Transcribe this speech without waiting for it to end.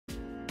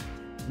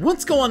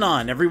What's going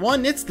on,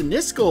 everyone? It's the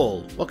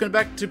Niskel! Welcome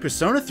back to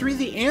Persona 3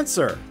 The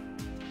Answer.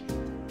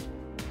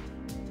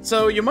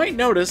 So, you might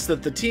notice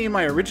that the team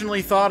I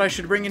originally thought I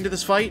should bring into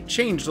this fight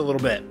changed a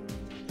little bit.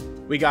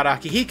 We got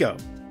Akihiko.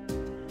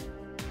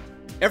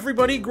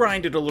 Everybody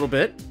grinded a little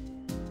bit.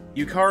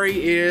 Yukari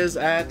is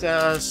at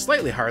a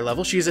slightly higher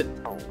level. She's at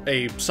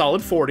a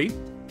solid 40,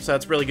 so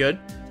that's really good.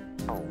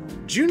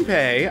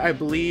 Junpei, I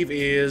believe,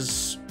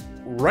 is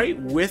right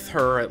with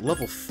her at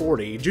level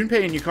 40.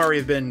 Junpei and Yukari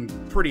have been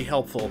pretty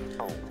helpful.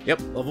 Yep,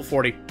 level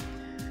 40.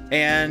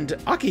 And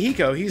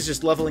Akihiko, he's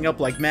just leveling up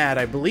like mad.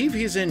 I believe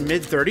he's in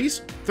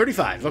mid-30s?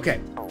 35,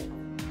 okay.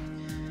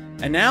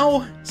 And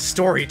now,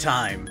 story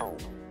time.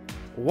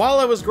 While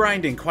I was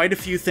grinding, quite a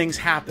few things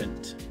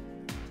happened.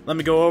 Let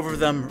me go over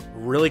them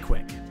really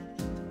quick.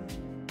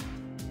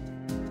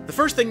 The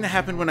first thing that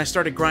happened when I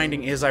started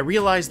grinding is I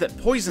realized that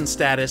poison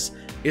status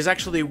is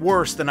actually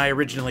worse than I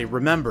originally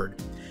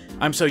remembered.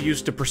 I'm so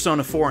used to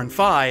Persona 4 and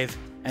 5,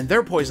 and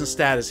their poison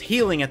status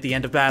healing at the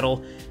end of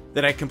battle,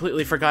 that I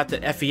completely forgot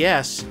that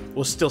FES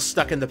was still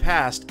stuck in the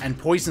past, and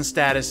poison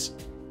status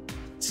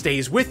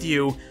stays with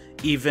you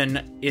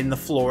even in the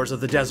floors of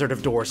the Desert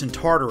of Doors in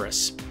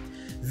Tartarus.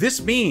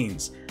 This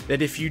means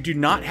that if you do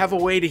not have a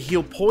way to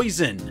heal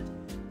poison,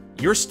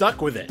 you're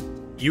stuck with it.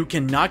 You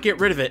cannot get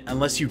rid of it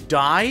unless you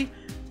die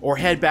or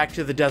head back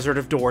to the Desert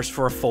of Doors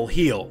for a full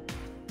heal.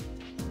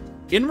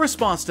 In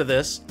response to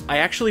this, I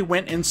actually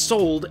went and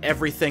sold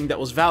everything that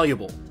was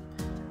valuable.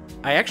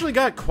 I actually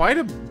got quite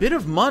a bit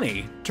of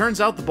money. Turns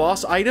out the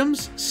boss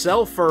items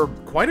sell for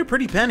quite a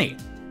pretty penny.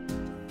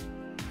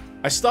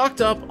 I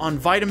stocked up on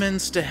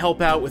vitamins to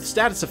help out with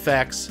status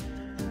effects,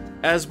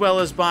 as well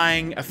as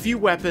buying a few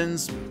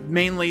weapons,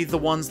 mainly the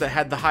ones that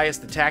had the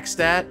highest attack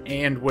stat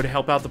and would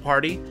help out the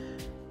party.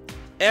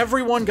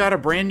 Everyone got a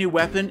brand new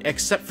weapon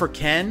except for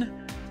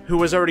Ken,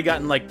 who has already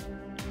gotten like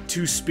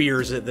 2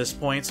 spears at this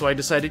point, so I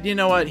decided, you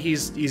know what,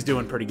 he's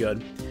doing pretty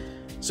good.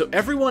 So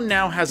everyone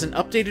now has an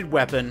updated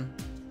weapon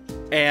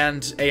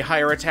and a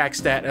higher attack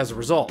stat as a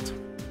result.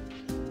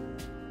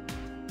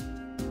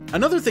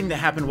 Another thing that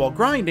happened while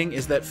grinding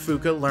is that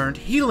Fuka learned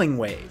Healing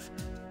Wave.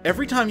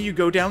 Every time you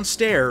go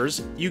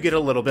downstairs, you get a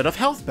little bit of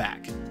health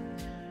back.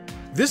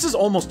 This is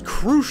almost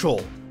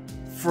crucial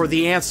for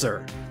the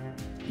answer.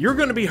 You're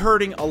going to be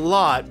hurting a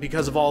lot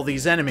because of all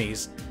these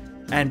enemies,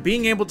 and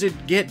being able to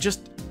get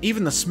just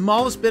even the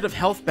smallest bit of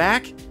health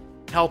back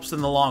helps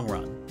in the long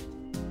run.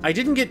 I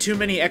didn't get too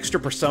many extra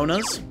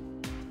personas.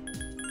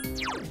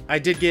 I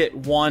did get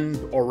one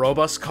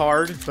Orobus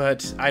card,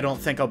 but I don't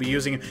think I'll be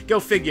using it. Go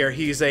figure,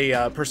 he's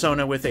a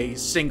persona with a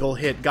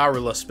single-hit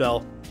Garula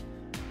spell.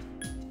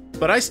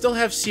 But I still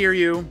have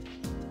Siryu.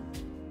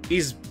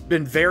 He's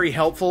been very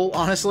helpful,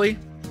 honestly.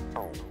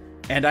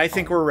 And I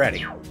think we're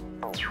ready.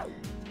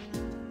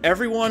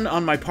 Everyone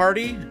on my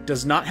party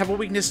does not have a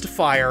weakness to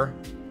fire,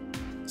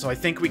 so I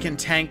think we can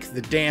tank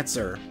the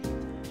Dancer.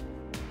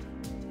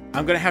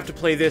 I'm gonna have to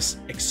play this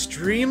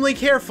extremely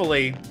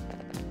carefully,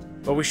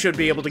 but we should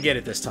be able to get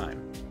it this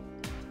time.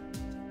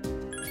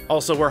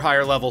 Also, we're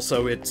higher level,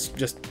 so it's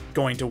just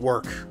going to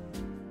work.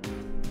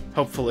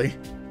 Hopefully.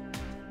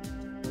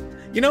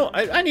 You know,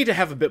 I need to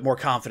have a bit more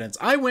confidence.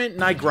 I went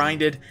and I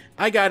grinded.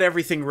 I got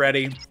everything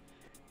ready.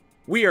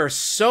 We are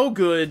so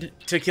good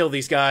to kill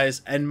these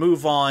guys and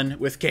move on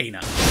with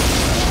Caina.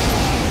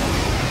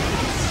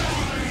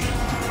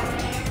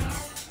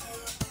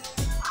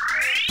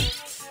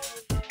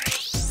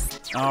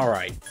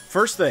 Alright,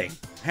 first thing.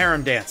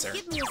 Harem Dancer.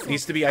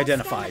 Needs to be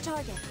identified.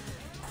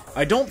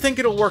 I don't think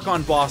it'll work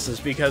on bosses,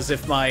 because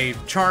if my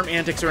charm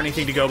antics are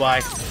anything to go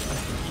by,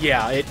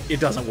 yeah, it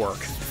doesn't work.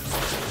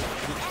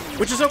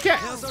 Which is okay.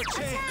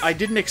 I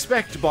didn't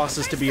expect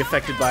bosses to be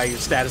affected by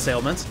status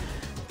ailments.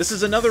 This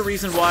is another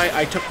reason why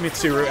I took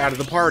Mitsuru out of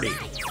the party.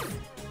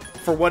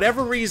 For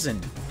whatever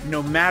reason,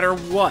 no matter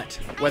what,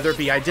 whether it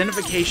be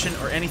identification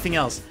or anything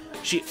else,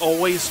 she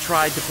always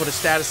tried to put a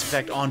status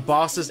effect on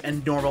bosses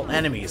and normal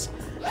enemies.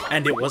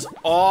 And it was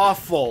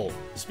awful.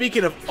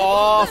 Speaking of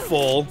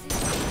awful,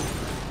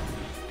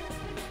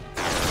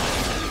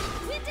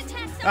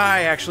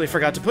 I actually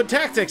forgot to put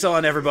tactics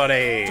on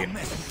everybody.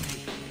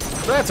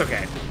 But that's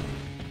okay.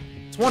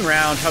 It's one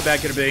round. How bad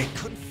could it be?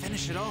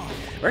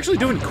 We're actually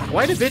doing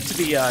quite a bit to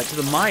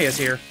the Mayas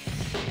here.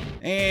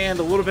 And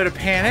a little bit of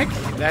panic.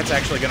 That's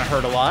actually going to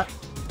hurt a lot.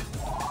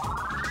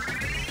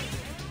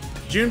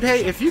 Junpei,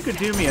 if you could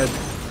do me a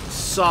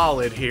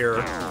solid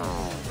here.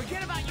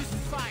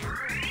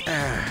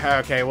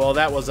 Okay, well,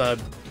 that was a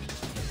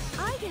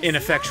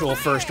ineffectual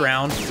first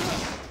round.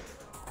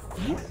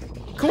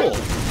 Cool.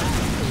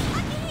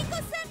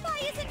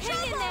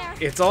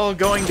 It's all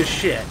going to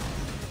shit.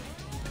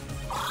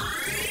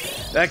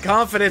 That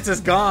confidence is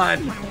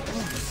gone.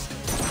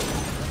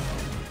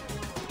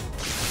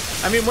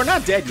 I mean, we're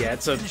not dead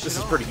yet, so this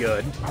is pretty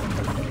good.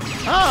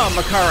 Oh,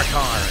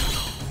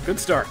 Makara-Karn. Good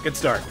start, good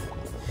start.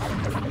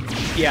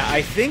 Yeah,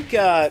 I think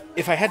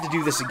if I had to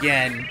do this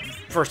again,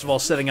 first of all,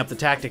 setting up the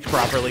tactics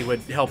properly would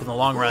help in the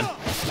long run.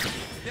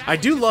 I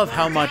do love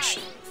how much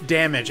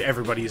damage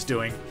everybody is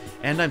doing.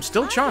 And I'm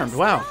still charmed.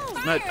 Wow.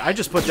 I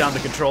just put down the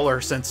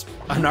controller since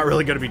I'm not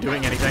really going to be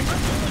doing anything.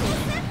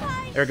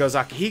 There goes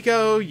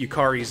Akihiko.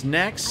 Yukari's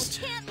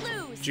next.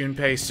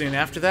 Junpei soon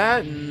after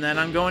that, and then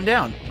I'm going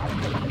down.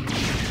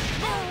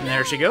 And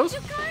there she goes.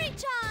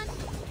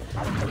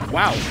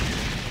 Wow.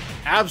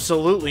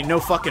 Absolutely no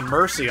fucking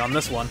mercy on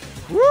this one.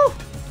 Woo!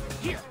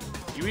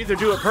 You either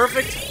do it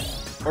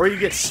perfect, or you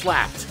get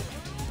slapped.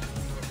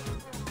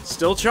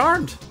 Still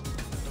charmed.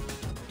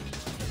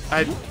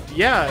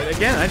 Yeah,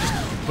 again, I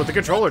just put the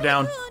controller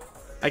down.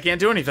 I can't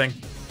do anything.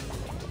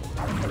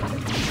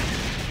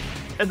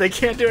 And they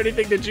can't do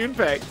anything to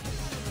Junpei.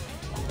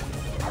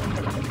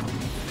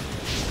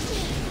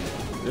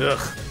 Ugh,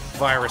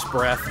 virus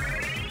breath.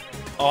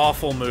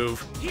 Awful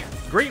move.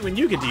 Great when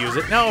you get to use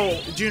it. No,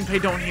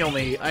 Junpei, don't heal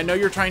me. I know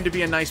you're trying to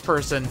be a nice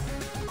person.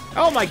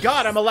 Oh my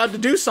god, I'm allowed to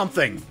do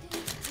something!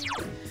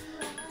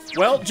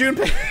 Well,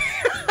 Junpei...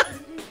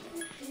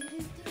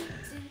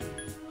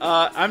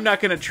 I'm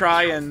not gonna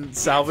try and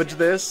salvage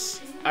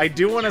this. I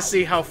do want to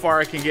see how far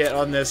I can get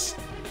on this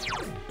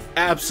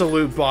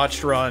absolute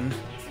botched run.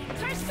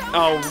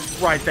 Oh,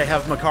 right, they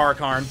have Makara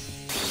Karn.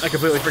 I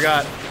completely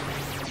forgot.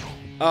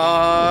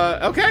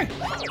 Okay.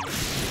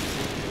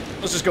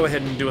 Let's just go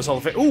ahead and do us all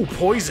a favor. Ooh,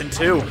 poison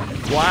too.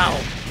 Wow.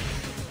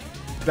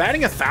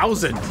 Batting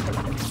 1,000.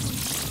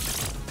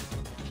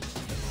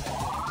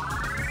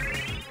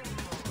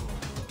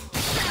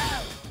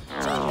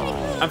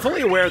 I'm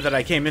fully aware that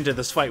I came into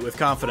this fight with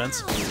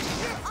confidence.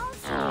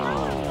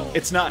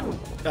 It's not,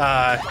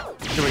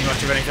 doing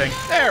much of anything.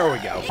 There we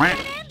go.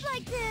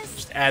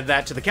 Just add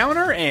that to the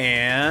counter,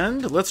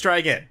 and let's try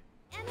again.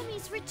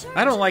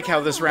 I don't like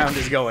how this round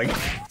is going.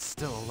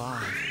 Still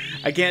alive.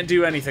 I can't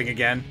do anything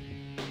again.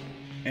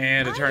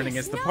 And a turn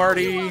against the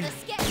party.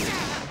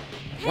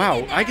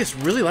 Wow, Aegis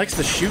really likes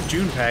to shoot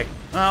Junpei.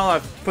 Well,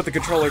 I've put the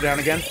controller down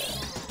again.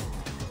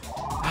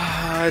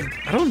 I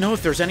don't know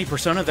if there's any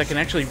persona that can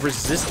actually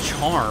resist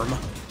charm.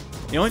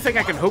 The only thing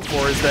I can hope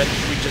for is that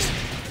we just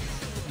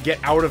get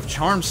out of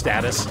charm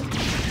status.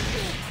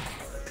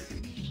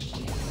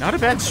 Not a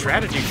bad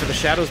strategy for the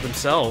shadows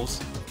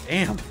themselves.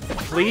 Damn.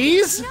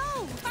 Please?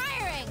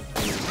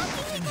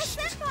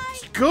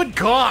 Good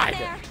God!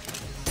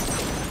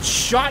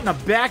 Shot in a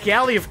back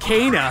alley of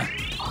Caina.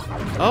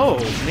 Oh,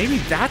 maybe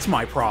that's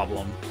my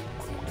problem.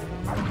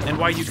 And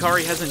why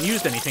Yukari hasn't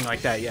used anything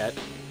like that yet.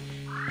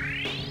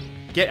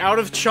 Get out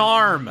of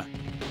charm!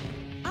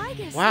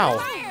 Wow.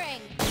 Hang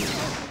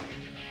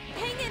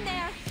in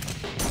there.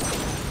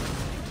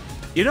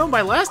 You know,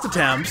 my last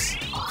attempts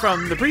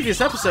from the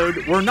previous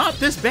episode were not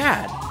this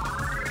bad.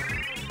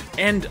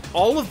 And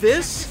all of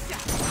this,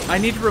 I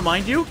need to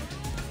remind you,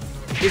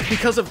 is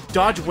because of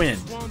dodge win.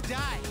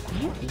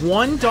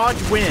 One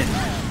dodge win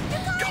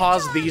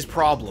caused these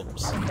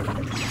problems.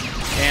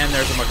 And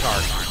there's a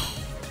Makara.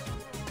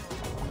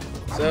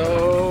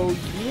 So,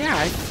 yeah,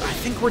 I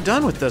think we're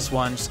done with this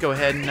one. Just go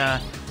ahead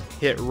and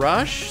hit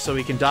rush so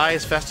we can die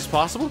as fast as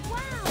possible. Wow,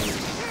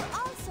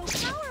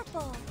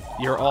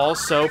 you're all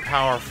so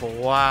powerful.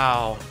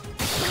 Wow.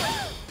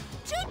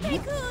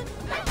 Junpei-kun!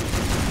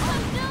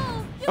 Oh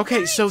no!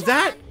 Okay, so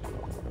that...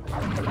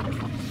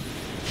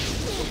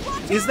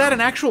 Is that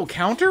an actual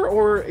counter,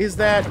 or is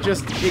that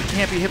just it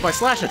can't be hit by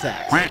slash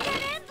attacks?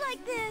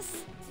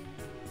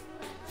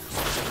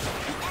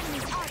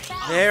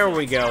 There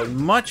we go.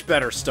 Much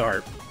better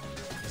start.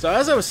 So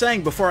as I was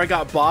saying before I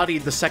got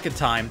bodied the second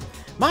time,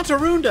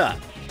 Matarunda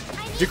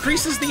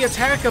decreases the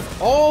attack of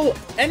all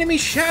enemy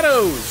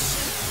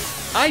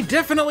shadows. I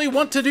definitely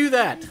want to do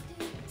that.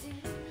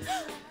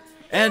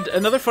 And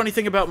another funny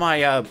thing about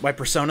my my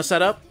persona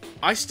setup,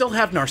 I still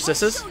have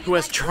Narcissus, who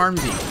has Charm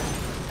Beam.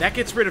 That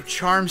gets rid of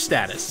charm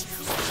status.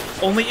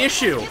 Only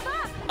issue,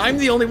 I'm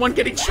the only one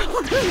getting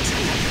charmed.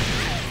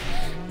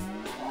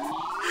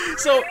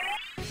 So,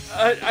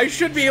 I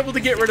should be able to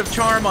get rid of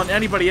charm on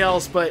anybody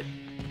else, but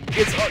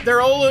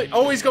they're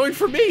always going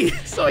for me,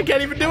 so I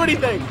can't even do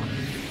anything.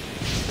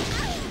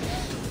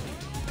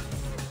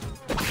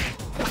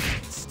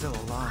 Still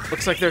alive.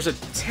 Looks like there's a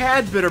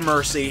tad bit of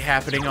mercy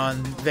happening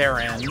on their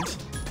end.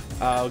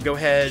 I'll go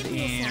ahead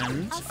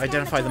and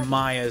identify the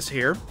Mayas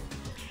here.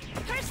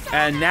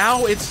 And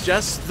now it's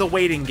just the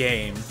waiting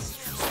game.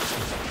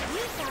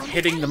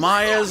 Hitting the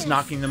Mayas,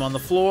 knocking them on the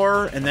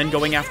floor, and then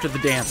going after the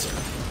dancer.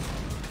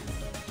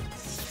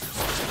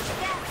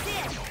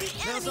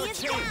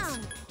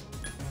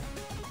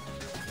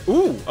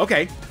 Ooh,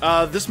 okay.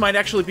 This might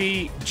actually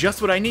be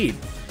just what I need.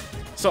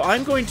 So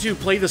I'm going to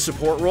play the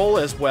support role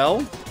as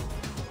well.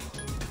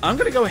 I'm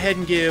going to go ahead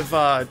and give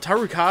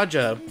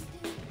Tarukaja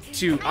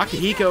to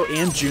Akihiko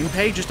and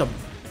Junpei just to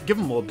give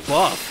them a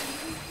buff.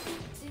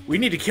 We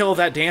need to kill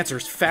that dancer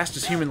as fast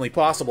as humanly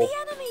possible.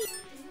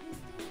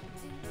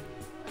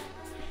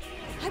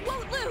 I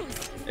won't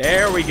lose.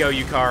 There we go,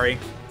 Yukari.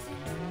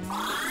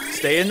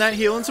 Stay in that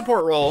heal and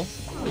support role.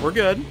 We're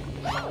good.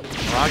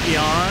 Rocky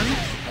on.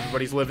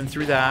 Everybody's living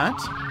through that.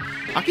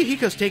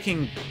 Akihiko's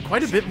taking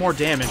quite a bit more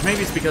damage.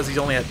 Maybe it's because he's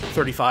only at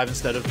 35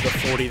 instead of the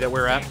 40 that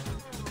we're at.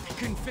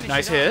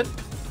 Nice hit.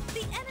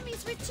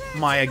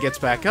 Maya gets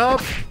back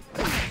up.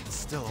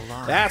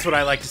 alive. That's what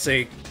I like to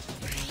see.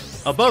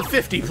 Above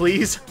 50,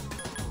 please.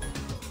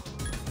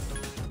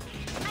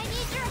 I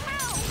need your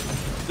help.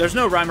 There's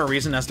no rhyme or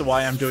reason as to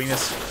why I'm doing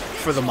this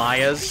for the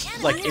Mayas,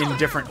 like, in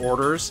different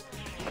orders.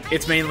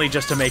 It's mainly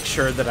just to make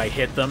sure that I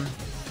hit them.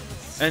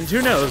 And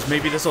who knows,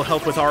 maybe this will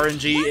help with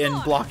RNG in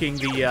blocking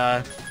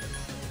the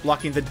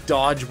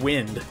dodge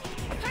wind.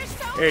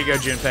 There you go,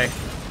 Junpei.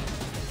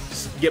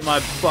 Get my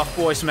buff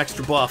boy some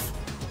extra buff.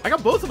 I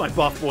got both of my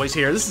buff boys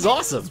here. This is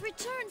awesome.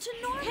 Return to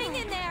normal. Hang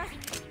in there.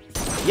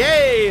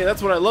 Yay!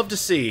 That's what I love to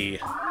see.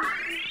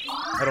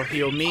 That'll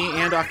heal me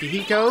and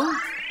Akihiko.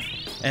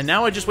 And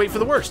now I just wait for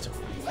the worst.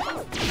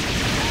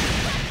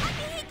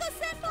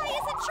 Akihiko-senpai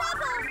is in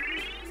trouble.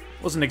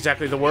 Wasn't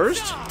exactly the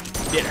worst.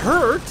 It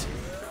hurt.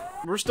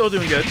 We're still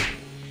doing good.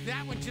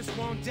 That one just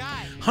won't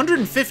die.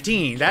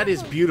 115. That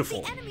is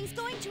beautiful. The enemy's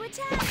going to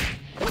attack.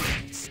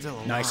 It's still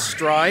alive. Nice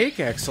strike.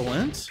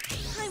 Excellent.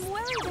 I'm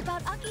worried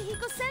about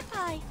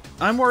Akihiko-senpai.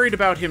 I'm worried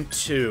about him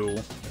too.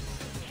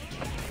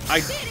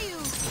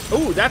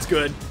 Oh, that's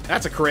good.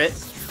 That's a crit.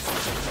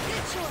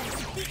 Good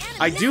choice. The enemy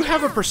I do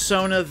have a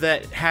persona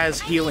that has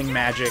healing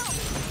magic.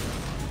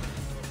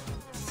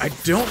 I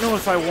don't know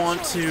if I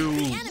want to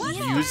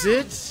use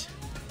it.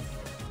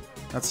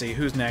 Let's see,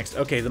 who's next?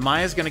 Okay, the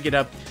Maya's gonna get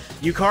up.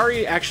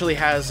 Yukari actually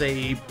has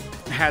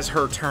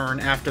her turn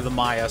after the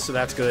Maya, so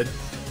that's good.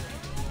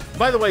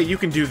 By the way, you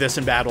can do this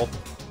in battle.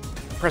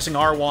 Pressing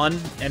R1,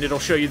 and it'll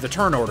show you the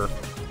turn order.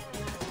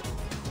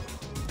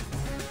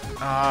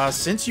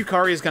 Since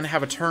Yukari is gonna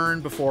have a turn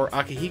before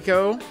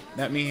Akihiko,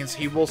 that means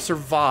he will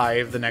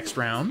survive the next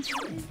round.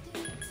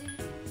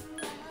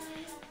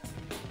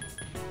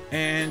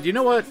 And you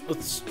know what?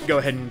 Let's go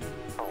ahead and...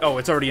 Oh,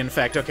 it's already in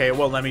effect. Okay, it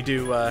won't let me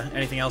do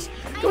anything else.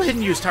 Go ahead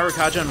and use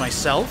Tarukaja on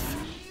myself.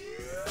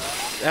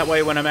 That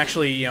way, when I'm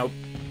actually, you know,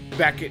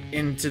 back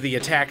into the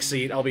attack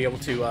seat, I'll be able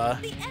to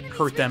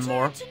hurt them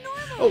more.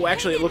 Oh,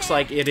 actually, it looks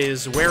like it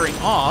is wearing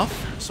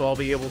off, so I'll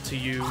be able to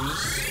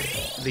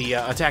use the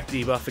attack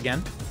debuff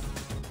again.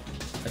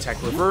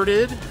 Attack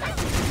reverted.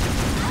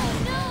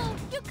 Oh no!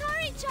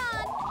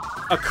 Yukari-chan!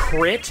 A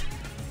crit?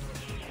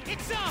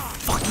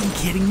 Fucking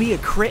kidding me? A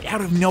crit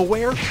out of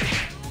nowhere?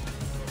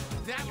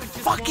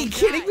 Fucking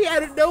kidding me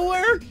out of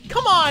nowhere?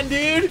 Come on,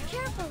 dude!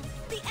 Careful!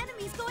 The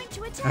enemy's going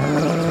to attack!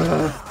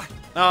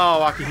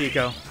 Oh,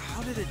 Akihiko.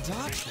 How did it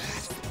dodge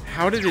that?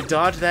 How did it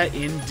dodge that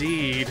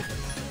indeed?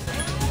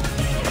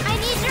 I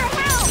need your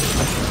help!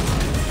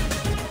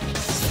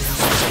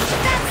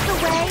 That's the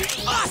way!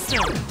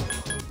 Awesome!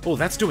 Oh,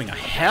 that's doing a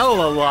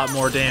hell of a lot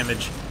more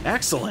damage.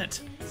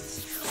 Excellent. You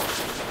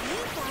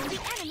found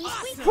the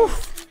enemy's weakness. Whew.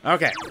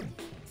 Okay.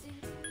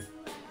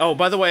 Oh,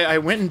 by the way, I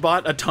went and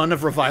bought a ton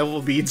of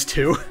revival beads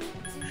too,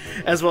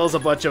 as well as a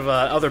bunch of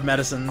other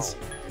medicines.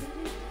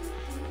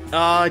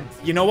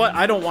 You know what?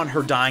 I don't want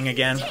her dying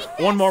again.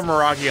 One more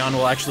Miragion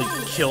will actually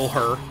kill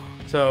her.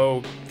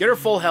 So, get her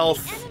full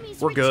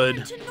health. We're good.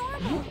 Return to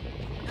normal.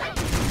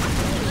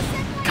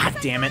 God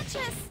damn it.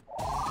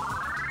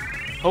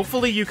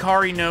 Hopefully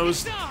Yukari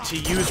knows to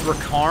use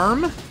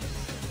Recarm,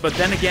 but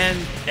then again,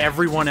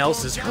 everyone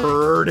else is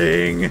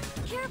hurting.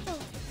 Careful!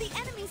 The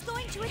enemy's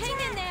going to attack!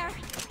 Hang in there!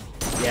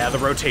 Yeah, the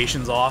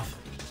rotation's off.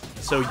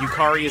 So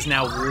Yukari is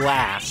now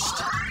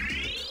last.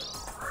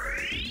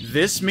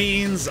 This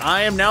means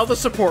I am now the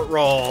support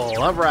role.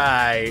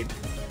 Alright.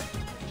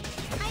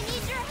 I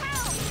need your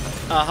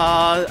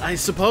help! I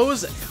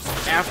suppose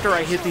after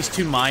I hit these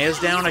two Mayas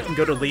down, I can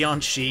go to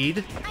Leon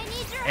Sheed I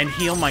need your and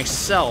heal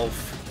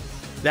myself.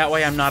 That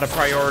way I'm not a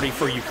priority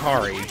for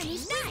Yukari.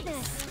 enemy's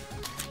weakness!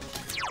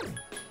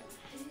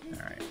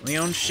 Alright,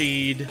 Leon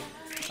Sheed.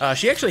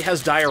 She actually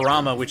has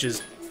Diorama, which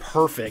is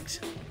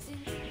perfect.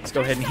 Let's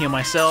go ahead and heal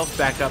myself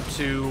back up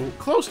to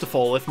close to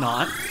full, if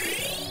not.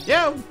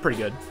 Yeah, pretty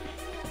good.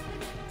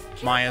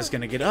 Maya's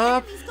gonna get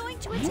up. He's going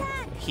to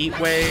attack! Heat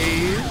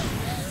Wave.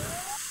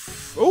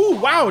 Oh,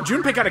 wow,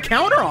 Junpei got a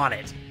counter on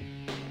it.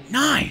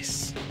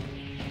 Nice.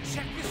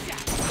 Check this out.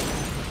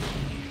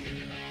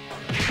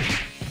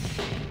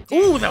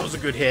 Ooh, that was a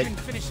good hit.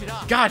 Couldn't finish it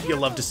off. God, you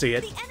love to see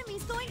it. The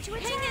enemy's going to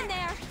attack! Hang in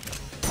there!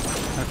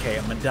 Okay,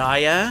 a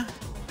Medaya.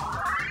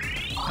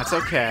 That's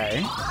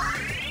okay.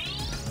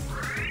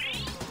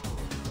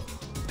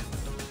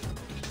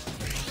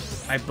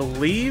 I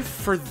believe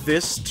for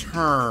this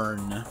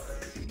turn...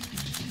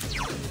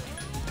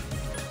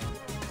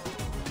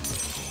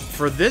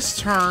 For this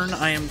turn,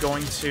 I am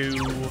going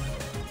to...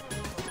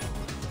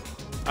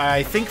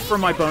 I think for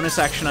my bonus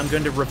action, I'm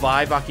going to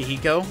revive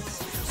Akihiko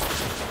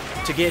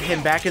to get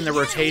him back in the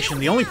rotation.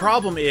 The only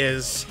problem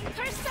is,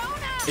 Persona!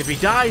 if he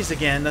dies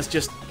again, that's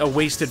just a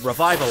wasted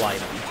revival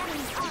item.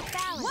 Enemy's off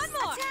balance! One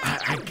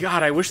more!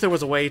 God, I wish there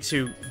was a way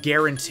to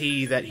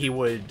guarantee that he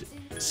would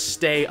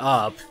stay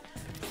up,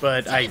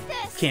 but I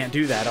can't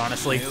do that,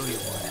 honestly.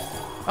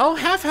 Oh,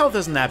 half health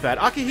isn't that bad.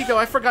 Akihiko,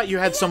 I forgot you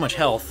had so much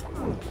health.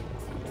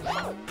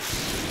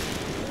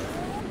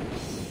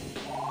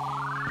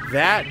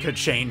 That could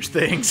change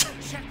things.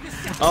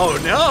 Oh,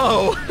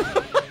 no!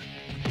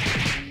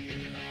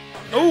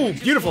 Oh,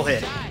 beautiful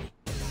hit.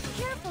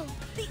 Careful!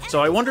 The So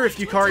I enemy's wonder if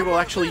going to Yukari will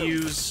attack. actually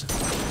use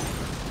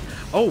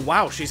Oh,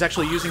 wow, she's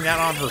actually using that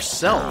on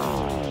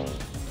herself.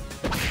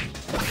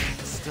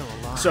 Still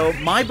alive. So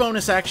my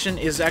bonus action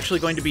is actually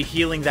going to be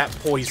healing that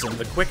poison.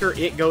 The quicker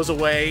it goes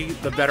away,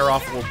 the better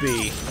off we'll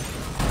be.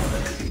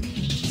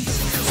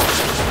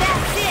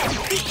 That's it!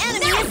 The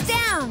enemy is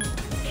down!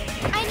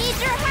 I need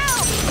your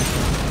help!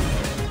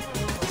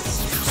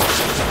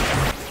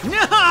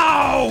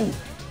 No!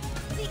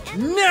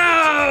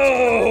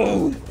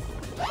 No!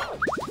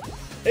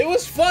 It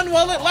was fun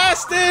while it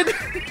lasted!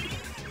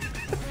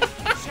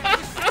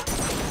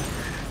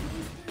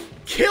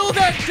 Kill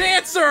that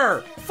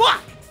dancer!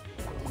 Fuck!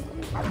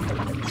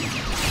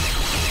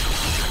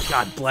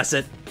 God bless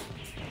it.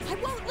 I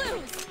won't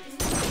lose!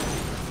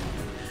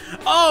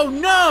 Oh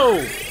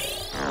no!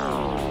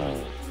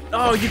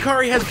 Oh,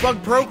 Yukari has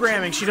bug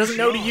programming. She doesn't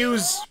know to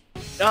use,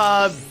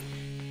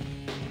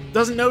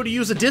 doesn't know to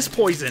use a disc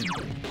poison.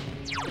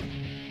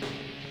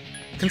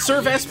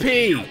 Conserve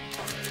SP!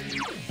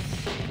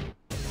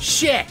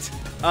 Shit!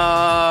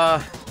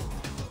 Oh,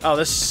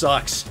 this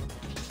sucks.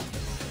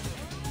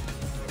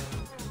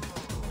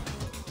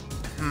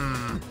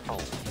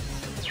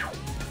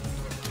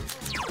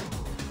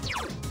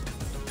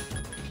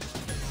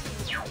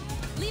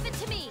 Leave it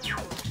to me!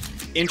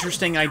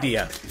 Interesting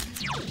idea.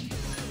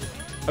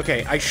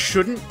 Okay, I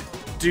shouldn't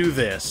do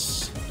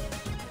this.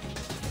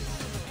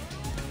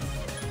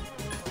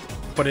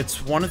 But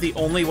it's one of the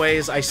only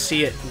ways I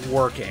see it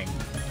working.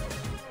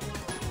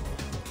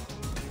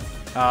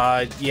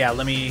 Yeah,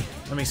 let me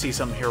see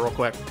something here real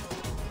quick.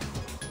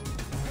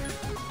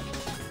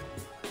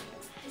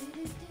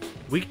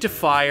 Weak to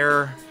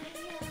fire.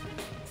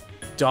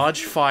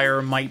 Dodge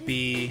fire might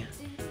be...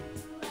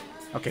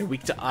 Okay,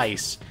 weak to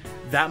ice.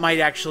 That might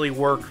actually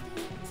work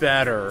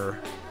better.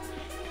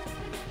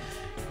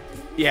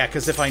 Yeah,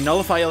 because if I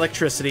nullify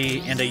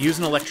electricity and I use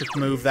an electric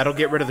move, that'll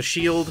get rid of the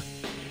shield.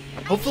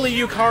 Hopefully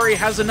Yukari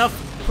has enough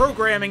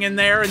programming in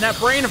there, in that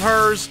brain of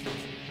hers,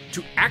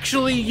 to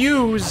actually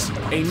use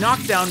a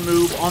knockdown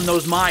move on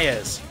those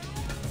Mayas.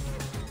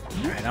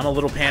 Alright, I'm a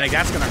little panicked.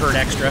 That's gonna hurt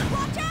extra.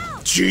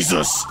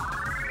 Jesus!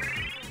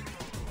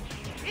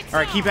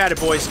 Alright, keep at it,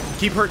 boys.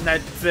 Keep hurting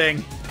that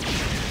thing.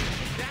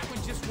 That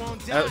one just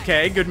won't die.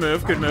 Okay, good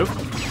move, good move.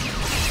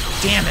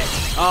 Damn it!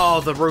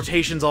 Oh, the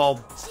rotation's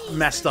all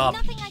messed up.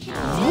 Nothing I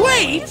can do.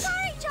 Wait!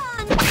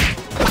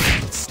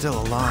 Yukari-chan!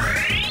 Still alive.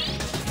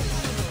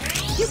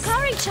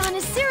 Yukari-chan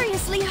is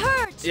seriously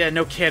hurt! Yeah,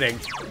 no kidding.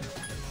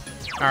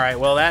 Alright,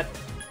 well that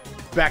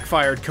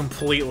backfired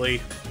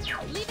completely.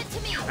 Leave it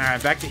to me!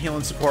 Alright, back to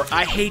healing support.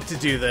 I hate to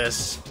do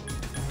this,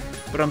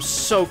 but I'm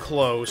so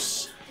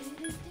close.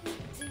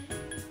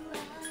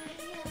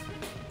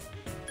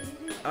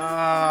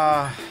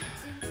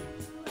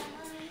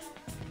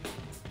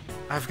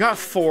 I've got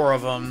 4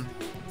 of them,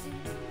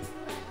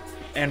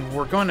 and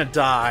we're gonna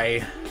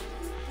die.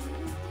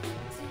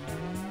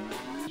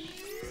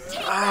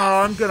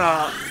 Oh, I'm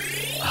gonna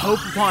hope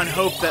upon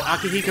hope that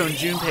Akihiko and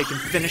Junpei can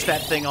finish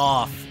that thing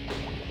off.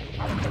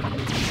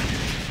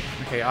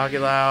 Okay,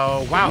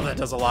 Aguilau. Wow, that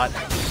does a lot.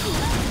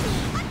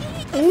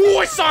 Ooh,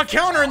 I saw a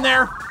counter in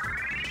there!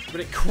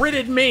 But it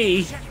critted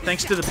me,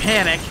 thanks to the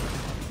panic.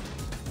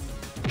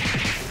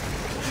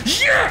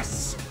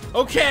 Yes!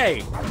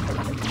 Okay.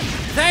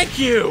 Thank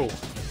you!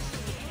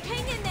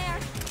 Hang in there!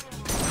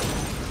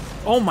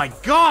 Oh my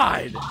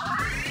god!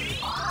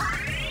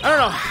 I don't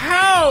know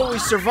how we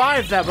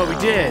survived that, but we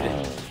did.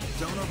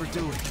 Don't overdo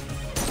it.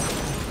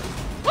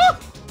 Woo!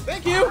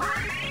 Thank you!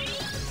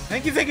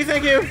 Thank you, thank you,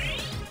 thank you!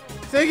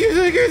 Thank you,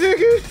 thank you, thank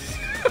you!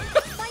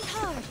 Fight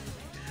hard!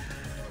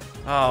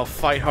 Oh,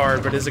 fight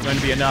hard, but is it going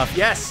to be enough?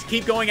 Yes!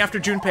 Keep going after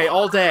Junpei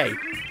all day!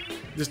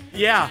 Just,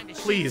 yeah,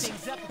 please.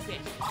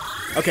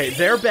 Okay,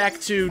 they're back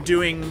to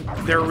doing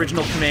their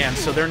original commands,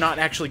 so they're not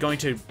actually going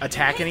to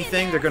attack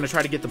anything. They're going to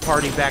try to get the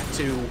party back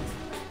to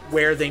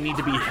where they need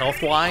to be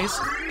health-wise.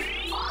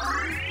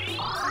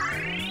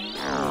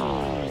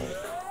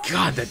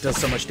 God, that does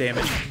so much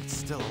damage. It's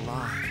still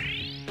alive.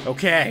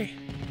 Okay.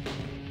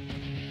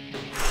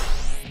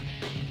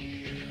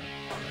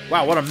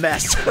 Wow, what a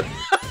mess.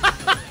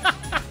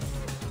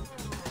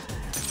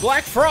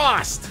 Black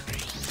Frost!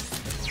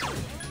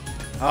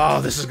 Oh,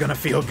 this is gonna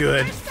feel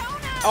good.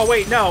 Oh,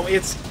 wait, no,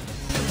 it's...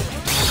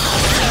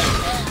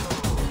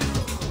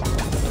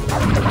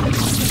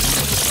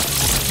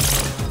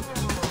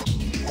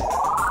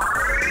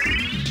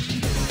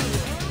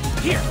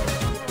 Here.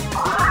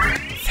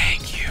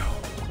 Thank you.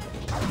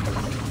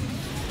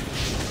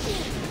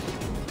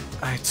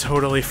 I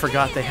totally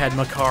forgot they had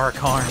Makara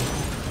Karn.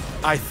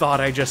 I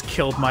thought I just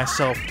killed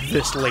myself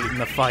this late in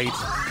the fight.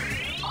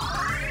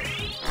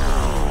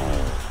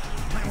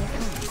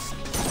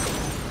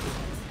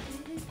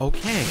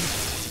 Okay.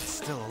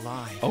 Still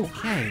alive.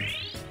 Okay.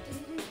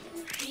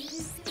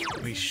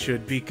 We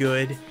should be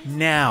good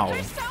now.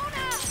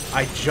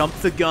 I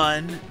jumped the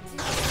gun,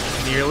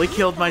 nearly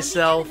killed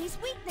myself. Enemy's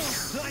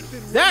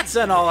weakness. That's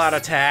an all-out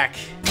attack.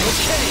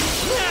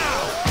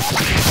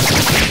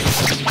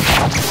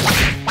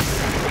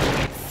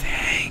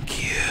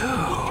 Thank you.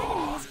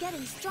 Enemy is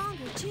getting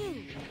stronger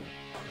too.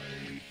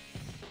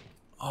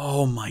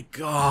 Oh my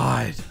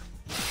god.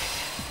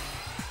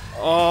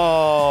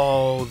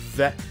 Oh,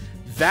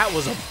 that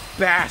was a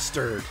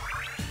bastard.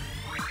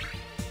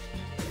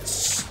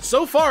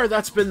 So far,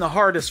 that's been the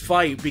hardest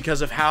fight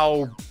because of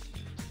how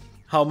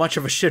much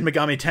of a Shin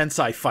Megami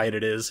Tensei fight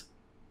it is.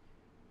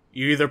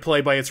 You either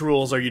play by its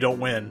rules or you don't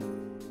win.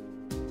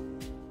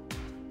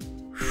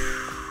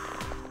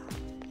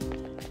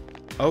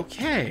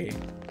 Okay,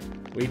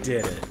 we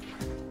did it.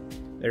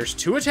 There's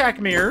 2 attack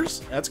mirrors,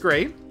 that's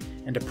great,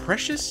 and a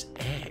precious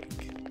egg.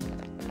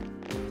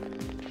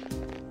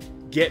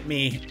 Get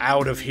me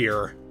out of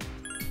here.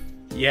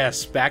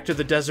 Yes, back to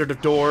the Desert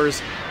of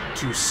Doors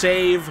to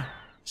save.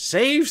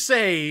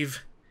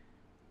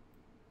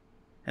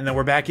 And then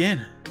we're back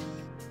in.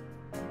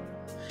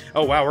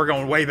 Oh wow, we're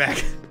going way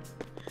back.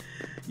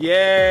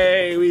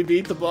 Yay, we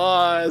beat the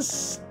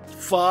boss.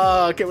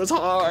 Fuck, it was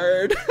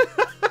hard.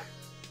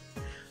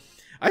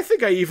 I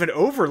think I even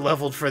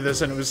over-leveled for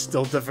this and it was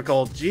still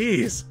difficult.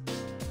 Jeez.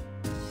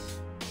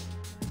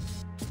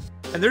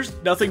 And there's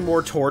nothing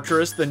more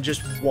torturous than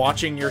just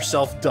watching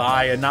yourself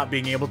die and not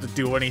being able to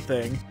do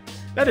anything.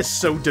 That is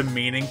so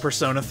demeaning,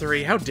 Persona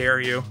 3. How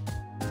dare you?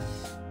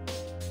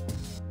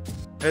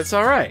 It's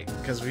alright,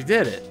 because we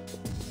did it.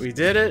 We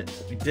did it.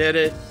 We did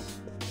it.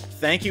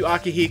 Thank you,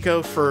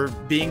 Akihiko, for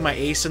being my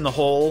ace in the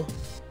hole.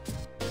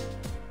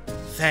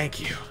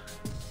 Thank you.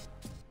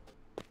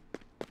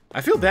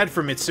 I feel bad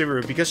for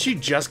Mitsuru, because she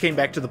just came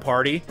back to the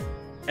party,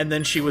 and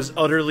then she was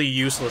utterly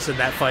useless in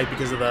that fight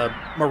because of the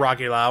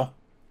Maragi-Lao.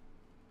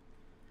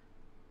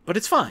 But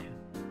it's fine.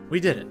 We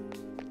did it.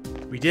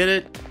 We did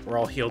it. We're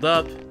all healed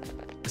up.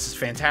 This is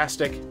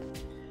fantastic.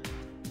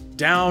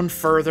 Down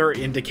further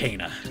into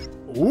Caina.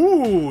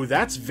 Ooh,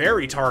 that's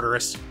very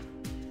Tartarus.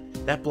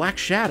 That black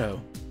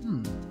shadow.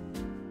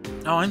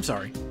 Oh, I'm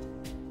sorry.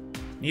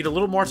 Need a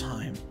little more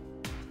time.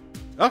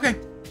 Okay.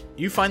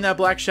 You find that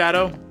black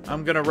shadow.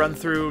 I'm gonna run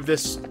through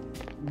this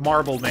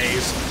marble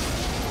maze.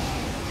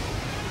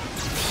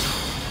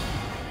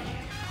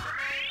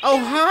 Oh,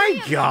 hi,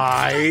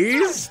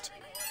 guys!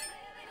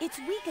 It's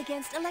weak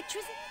against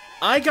electricity.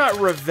 I got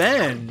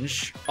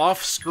revenge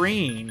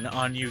off-screen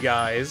on you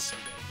guys.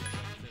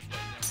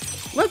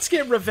 Let's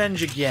get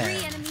revenge again.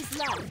 3 enemies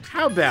left.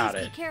 How about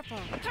Please it? be careful.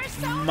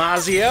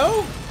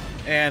 Mazio?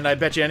 And I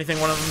bet you anything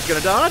one of them's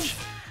gonna dodge?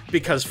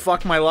 Because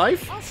fuck my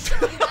life. I'll show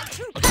you my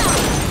true power.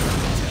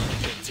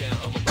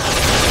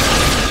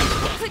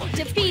 Couldn't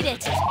defeat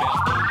it.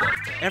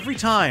 Every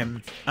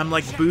time I'm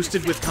like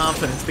boosted with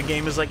confidence, the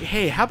game is like,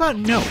 hey, how about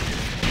no?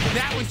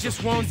 That one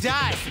just won't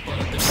die.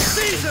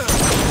 Caesar!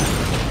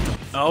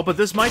 Oh, but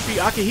this might be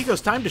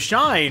Akihiko's time to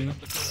shine.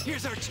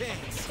 Here's our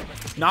chance.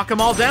 Knock them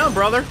all down,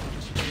 brother.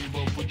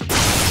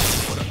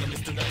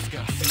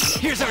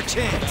 Here's our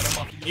chance.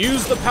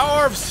 Use the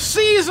power of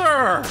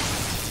Caesar!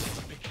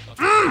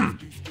 I've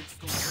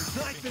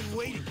been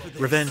waiting for this.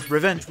 Revenge,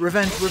 revenge,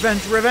 revenge,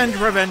 revenge, revenge,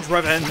 revenge,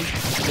 revenge.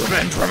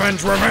 Revenge,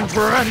 revenge, revenge,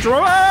 revenge,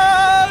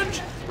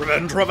 revenge!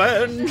 Revenge,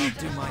 revenge!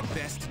 I'll do my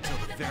best until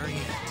the very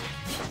end.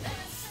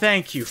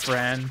 Thank you,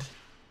 friend.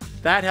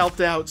 That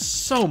helped out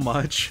so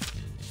much.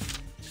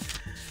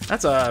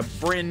 That's a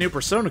brand new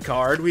Persona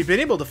card. We've been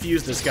able to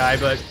fuse this guy,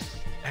 but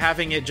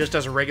having it just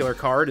as a regular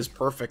card is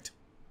perfect.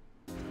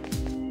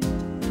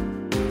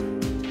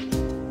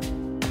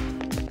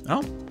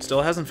 Oh,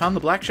 still hasn't found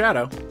the Black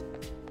Shadow.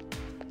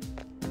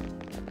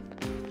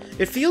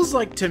 It feels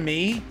like, to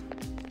me,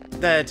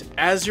 that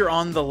as you're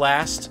on the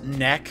last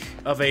neck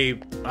of a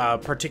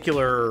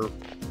particular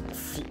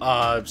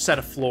set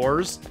of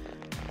floors,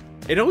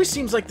 it always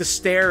seems like the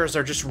stairs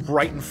are just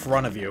right in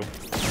front of you.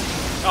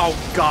 Oh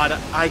god,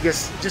 I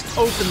guess just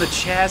open the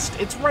chest.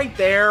 It's right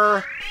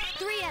there.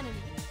 3 enemies.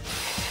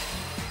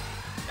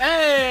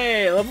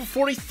 Hey, level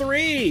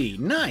 43.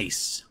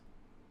 Nice.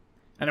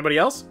 Anybody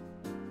else?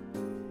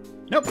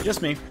 Nope,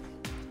 just me.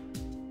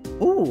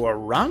 Ooh, a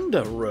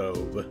Randa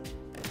robe.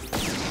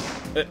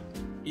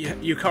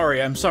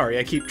 Yukari, I'm sorry.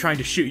 I keep trying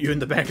to shoot you in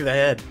the back of the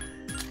head.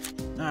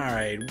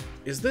 Alright,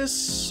 is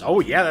this... Oh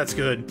yeah, that's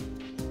good.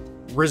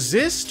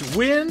 Resist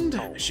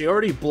wind? She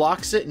already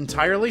blocks it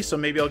entirely, so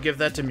maybe I'll give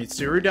that to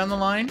Mitsuru down the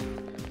line.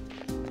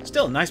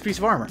 Still, a nice piece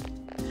of armor.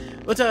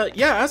 But,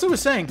 yeah, as I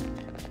was saying,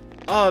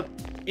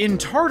 in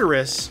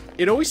Tartarus,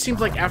 it always seemed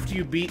like after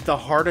you beat the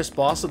hardest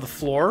boss of the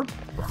floor,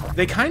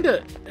 they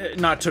kinda,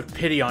 not took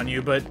pity on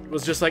you, but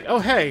was just like, oh,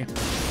 hey,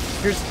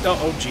 here's...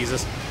 Oh,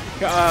 Jesus.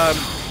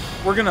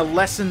 We're gonna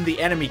lessen the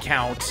enemy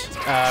count,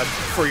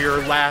 for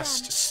your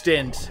last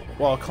stint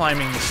while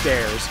climbing the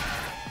stairs.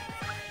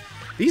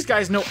 These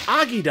guys know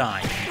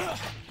Agidine.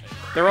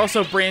 They're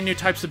also brand new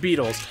types of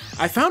beetles.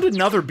 I found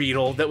another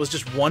beetle that was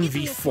just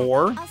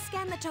 1v4, I'll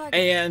scan the target.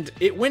 and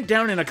it went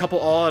down in a couple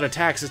all-out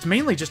attacks. It's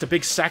mainly just a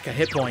big sack of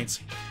hit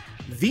points.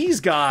 These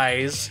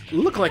guys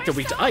look like they're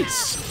weak to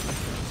ice,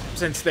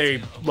 since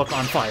they look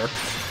on fire.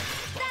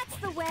 That's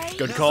the way.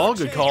 Good call,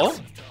 good call.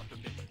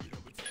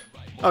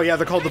 Oh yeah,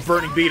 they're called the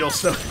Burning Beetles,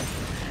 so...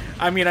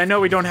 I mean, I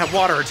know we don't have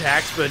water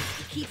attacks, but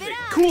Keep it up.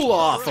 cool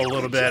off a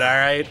little bit,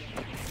 alright?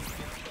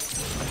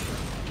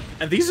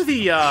 And these are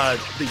the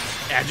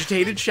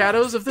agitated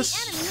shadows of this,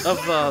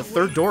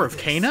 third door of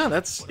Caina?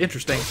 That's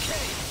interesting.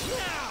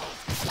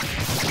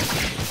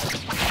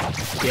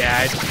 Yeah,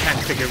 I kind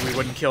of figured we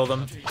wouldn't kill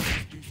them.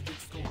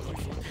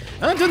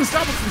 That didn't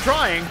stop us from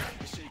trying.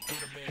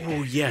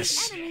 Oh,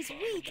 yes.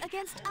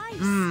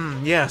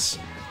 Yes.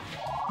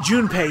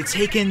 Junpei,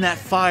 take in that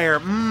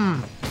fire.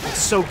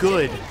 It's so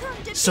good.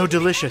 So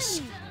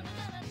delicious.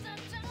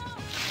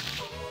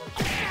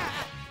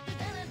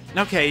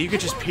 Okay, you could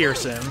just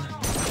pierce him.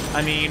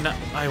 I mean,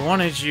 I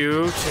wanted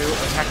you to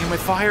attack him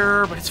with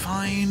fire, but it's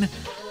fine.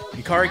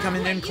 Yukari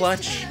coming in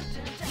clutch.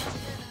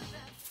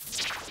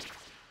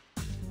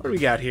 What do we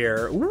got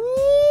here?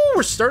 Ooh,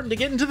 we're starting to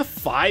get into the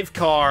 5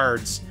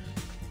 cards.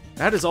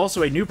 That is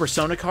also a new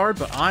Persona card,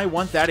 but I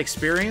want that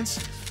experience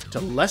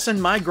to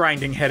lessen my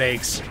grinding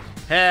headaches.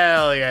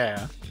 Hell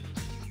yeah.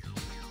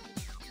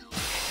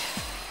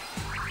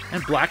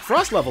 And Black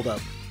Frost leveled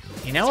up.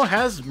 He now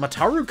has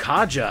Mataru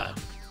Kaja.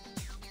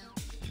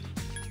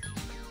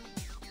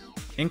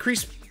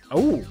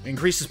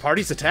 Increases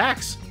party's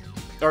attacks.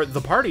 Or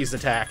the party's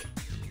attack.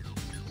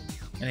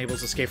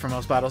 Enables escape from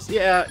most battles.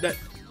 Yeah,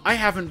 I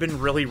haven't been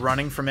really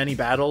running from any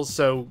battles,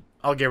 so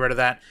I'll get rid of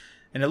that.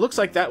 And it looks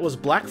like that was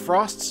Black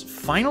Frost's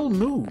final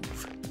move.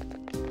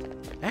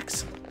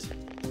 Excellent.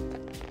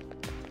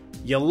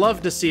 You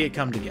love to see it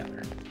come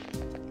together.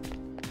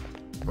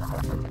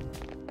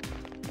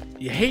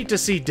 You hate to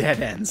see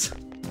dead ends.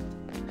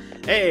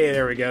 Hey,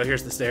 there we go.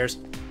 Here's the stairs.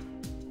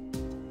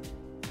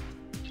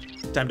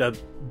 Time to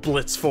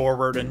blitz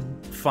forward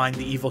and find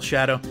the evil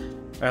shadow.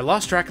 I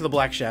lost track of the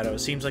black shadow.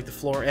 Seems like the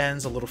floor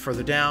ends a little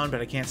further down, but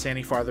I can't stay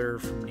any farther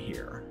from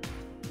here.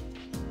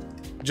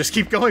 Just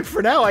keep going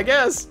for now, I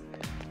guess.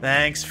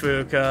 Thanks,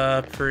 Fuka.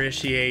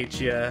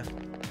 Appreciate ya.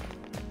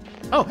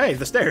 Oh, hey,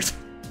 the stairs.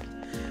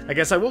 I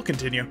guess I will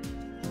continue.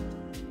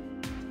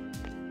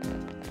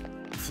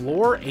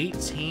 Floor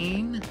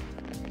 18?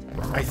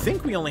 I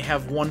think we only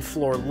have 1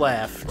 floor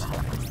left.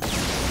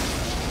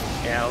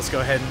 Yeah, let's go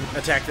ahead and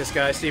attack this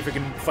guy, see if we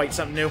can fight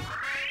something new.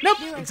 Nope,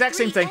 exact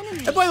same thing.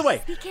 And by the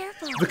way,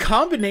 the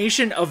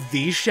combination of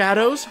these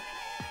shadows,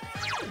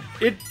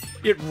 it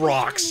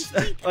rocks.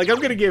 Like, I'm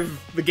gonna give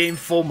the game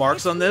full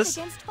marks on this.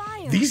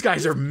 These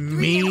guys are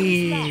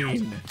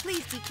mean.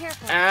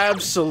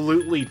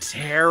 Absolutely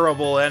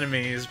terrible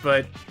enemies,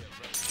 but,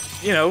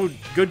 you know,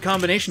 good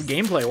combination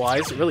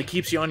gameplay-wise. It really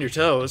keeps you on your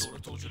toes.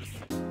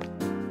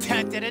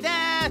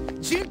 Da-da-da-da!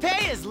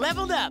 Junpei is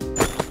leveled up!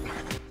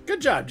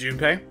 Good job,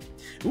 Junpei.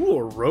 Ooh,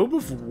 a robe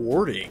of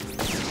warding.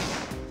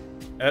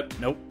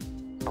 Nope.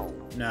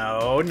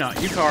 No, not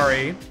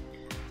Yukari.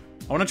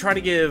 I want to try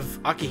to give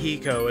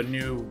Akihiko a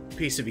new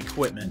piece of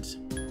equipment.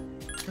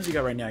 What's he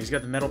got right now? He's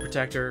got the metal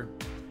protector.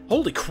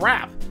 Holy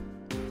crap!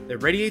 That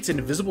radiates an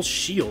invisible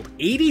shield.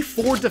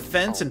 84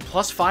 defense and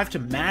 +5 to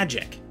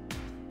magic.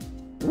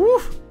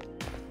 Woo!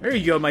 There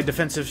you go, my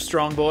defensive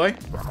strong boy.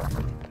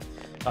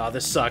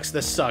 This sucks,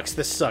 this sucks,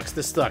 this sucks,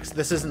 this sucks.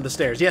 This isn't the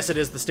stairs. Yes, it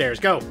is the stairs.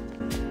 Go!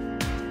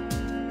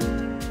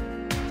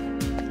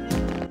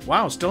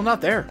 Wow, still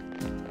not there.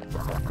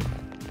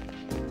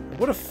 I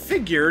would have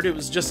figured it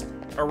was just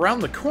around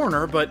the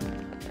corner, but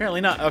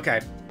apparently not.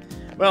 Okay.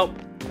 Well,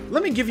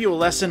 let me give you a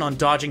lesson on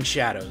dodging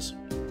shadows.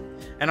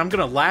 And I'm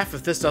gonna laugh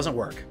if this doesn't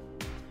work.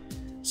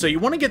 So you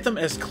want to get them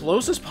as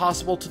close as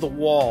possible to the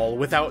wall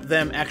without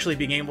them actually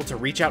being able to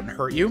reach out and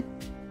hurt you.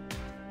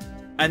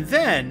 And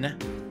then,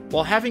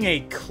 while having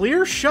a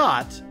clear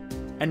shot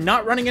and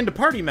not running into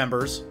party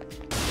members...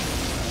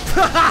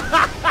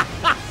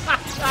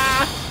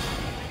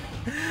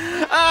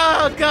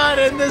 Oh god,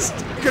 and this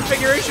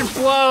configuration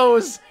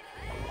blows!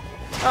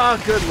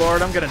 Oh, good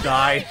lord, I'm gonna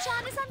die.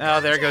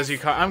 Oh, there goes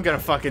Yukari. I'm gonna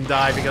fucking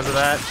die because of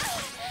that.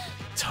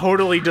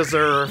 Totally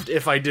deserved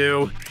if I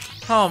do.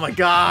 Oh my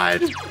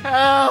god.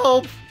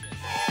 Help!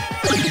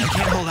 I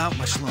can't hold out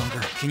much longer.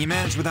 Can you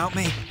manage without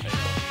me?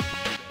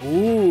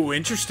 Ooh,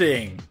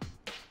 interesting.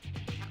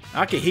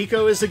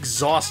 Akihiko is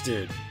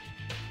exhausted.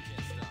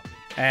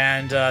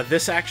 And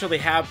this actually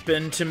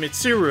happened to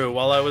Mitsuru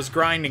while I was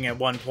grinding at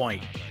one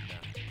point.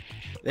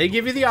 They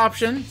give you the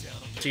option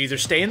to either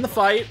stay in the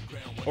fight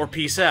or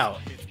peace out.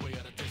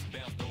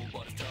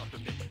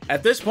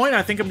 At this point,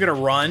 I think I'm gonna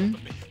run,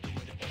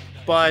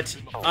 but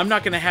I'm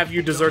not gonna have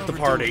you desert the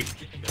party.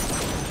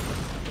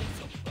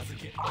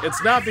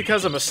 It's not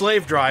because I'm a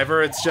slave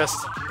driver, it's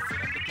just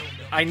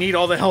I need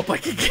all the help I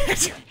can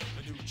get.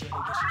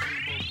 Are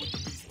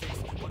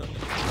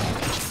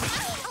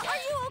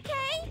you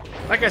okay?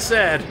 Like I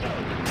said,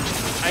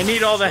 I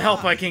need all the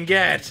help I can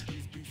get.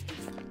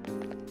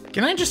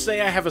 Can I just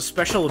say I have a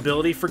special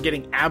ability for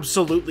getting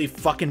absolutely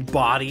fucking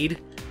bodied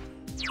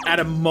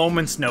at a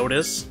moment's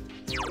notice?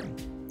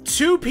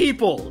 2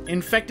 people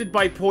infected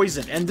by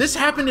poison, and this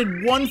happened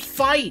in one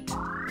fight!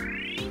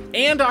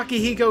 And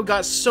Akihiko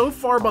got so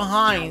far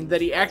behind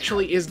that he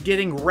actually is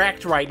getting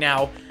wrecked right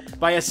now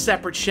by a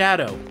separate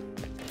shadow.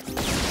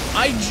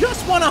 I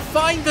just want to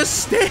find the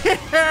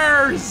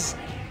stairs!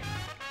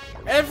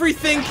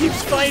 Everything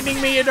keeps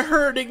finding me and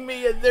hurting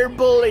me, and they're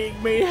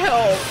bullying me.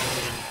 Help!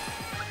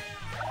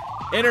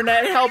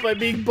 Internet, help! I'm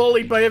being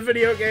bullied by a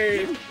video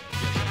game!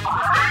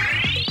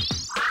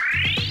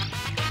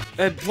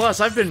 And plus,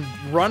 I've been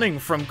running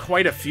from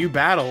quite a few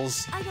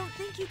battles. I don't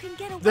think you can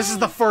get away. This is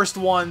the first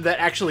one that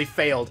actually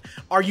failed.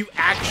 Are you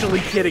actually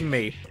kidding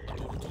me?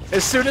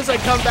 As soon as I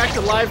come back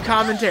to live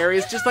commentary,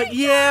 it's just like,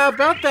 yeah,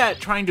 about that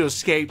trying to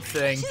escape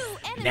thing.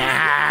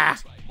 Nah.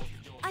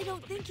 I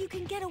don't think you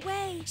can get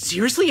away.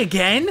 Seriously,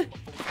 again?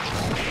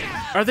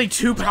 Are they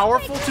too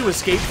powerful to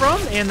escape from?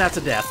 And that's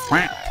a death.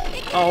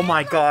 Oh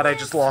my god, I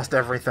just lost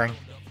everything.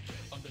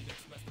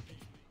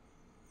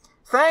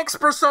 Thanks,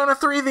 Persona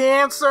 3 the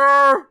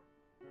answer!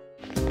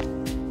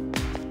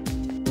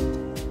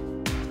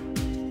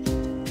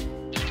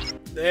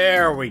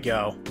 There we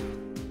go.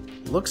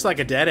 Looks like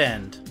a dead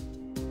end.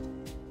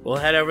 We'll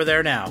head over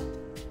there now.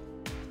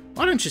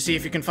 Why don't you see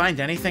if you can find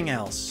anything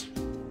else?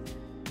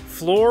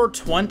 Floor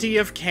 20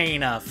 of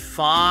Caina.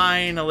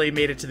 Finally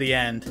made it to the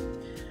end.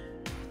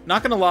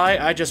 Not gonna lie,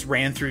 I just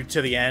ran through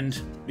to the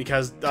end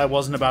because I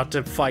wasn't about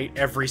to fight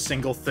every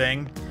single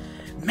thing.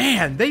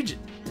 Man, they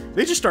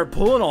just start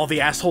pulling all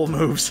the asshole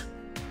moves.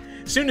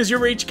 As soon as you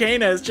reach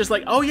Caina, it's just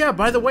like, oh yeah,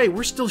 by the way,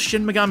 we're still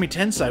Shin Megami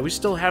Tensei. We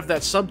still have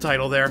that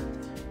subtitle there.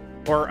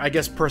 Or I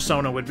guess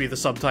Persona would be the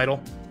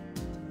subtitle.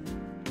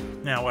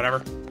 Yeah,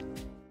 whatever.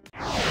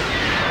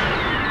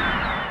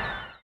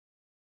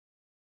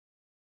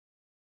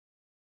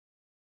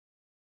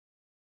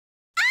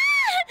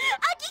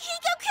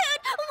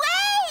 Akihiko-kun,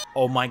 wait!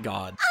 Oh my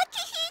god.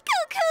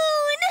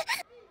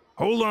 Akihiko-kun!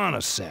 Hold on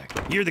a sec.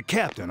 You're the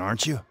captain,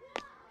 aren't you?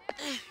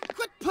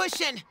 Quit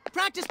pushing!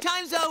 Practice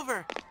time's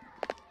over!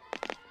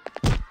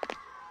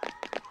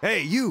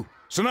 Hey, you!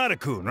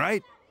 Sonata-kun,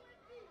 right?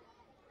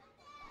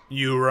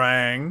 You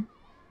rang.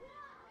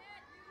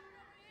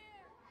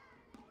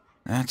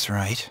 That's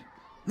right.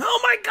 Oh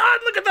my god,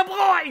 look at the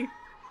boy!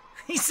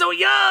 He's so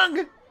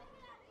young!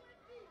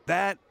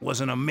 That was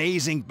an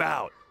amazing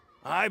bout.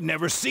 I've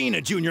never seen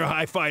a junior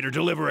high fighter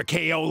deliver a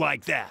KO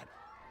like that.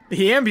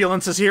 The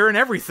ambulance is here and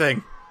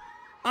everything.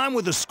 I'm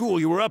with the school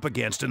you were up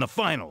against in the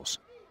finals.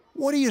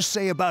 What do you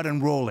say about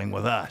enrolling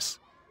with us?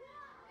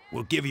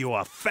 We'll give you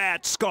a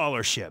fat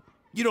scholarship.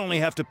 You'd only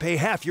have to pay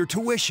half your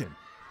tuition.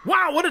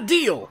 Wow, what a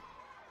deal!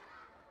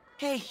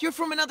 Hey, you're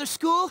from another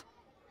school?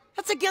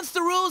 That's against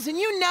the rules and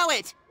you know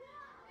it!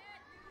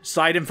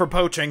 Cite him for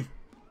poaching.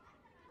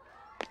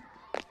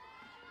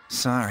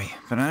 Sorry,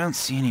 but I don't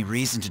see any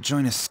reason to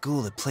join a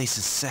school that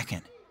places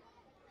second.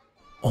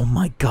 Oh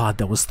my god,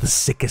 that was the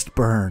sickest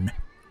burn.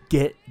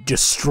 Get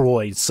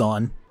destroyed,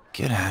 son.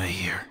 Get out of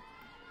here.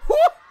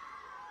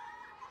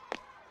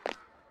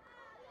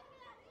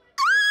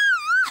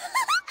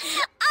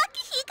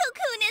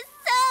 Akihiko-kun is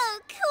so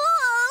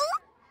cool!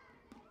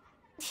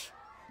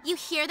 You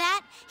hear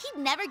that? He'd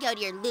never go to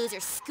your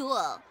loser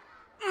school.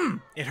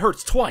 It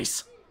hurts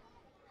twice.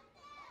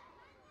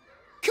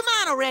 Come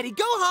on already,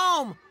 go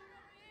home!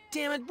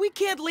 Damn it, we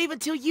can't leave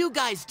until you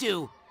guys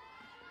do.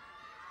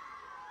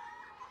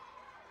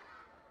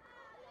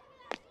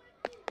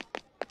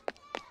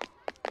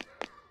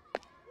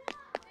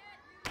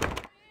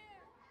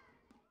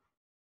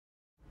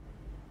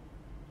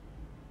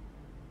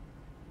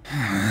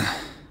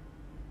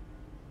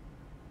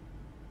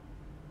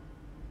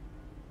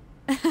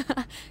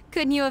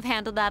 Couldn't you have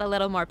handled that a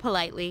little more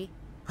politely?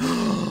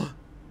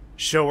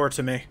 Show her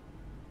to me.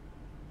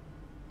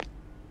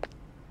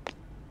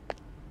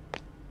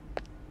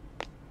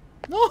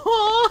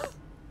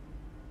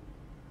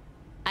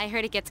 I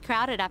heard it gets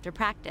crowded after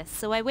practice,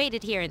 so I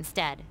waited here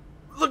instead.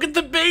 Look at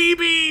the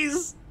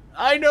babies!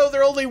 I know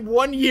they're only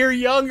 1 year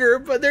younger,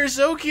 but they're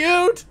so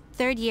cute!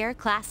 Third year,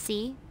 Class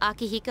C,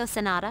 Akihiko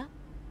Sonata.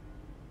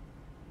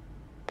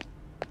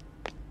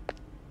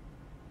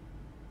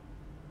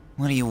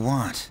 What do you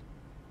want?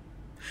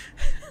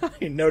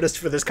 I noticed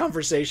for this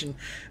conversation,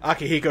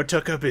 Akihiko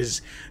took up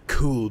his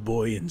cool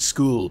boy in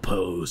school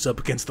pose up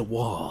against the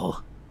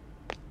wall.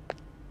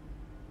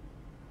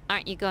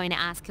 Aren't you going to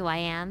ask who I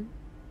am?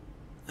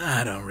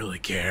 I don't really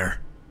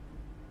care.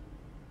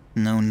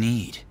 No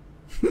need.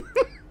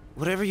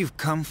 Whatever you've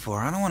come for,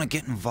 I don't want to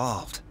get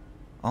involved.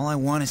 All I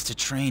want is to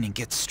train and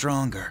get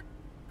stronger.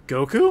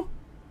 Goku?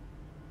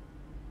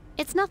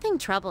 It's nothing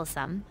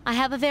troublesome. I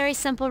have a very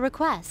simple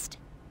request.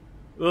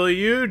 Will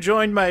you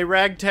join my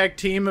ragtag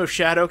team of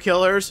shadow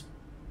killers?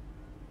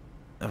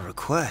 A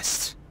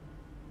request?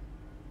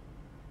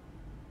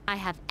 I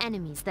have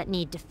enemies that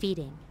need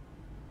defeating.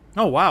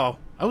 Oh wow,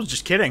 I was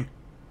just kidding.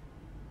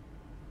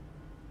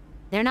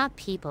 They're not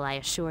people, I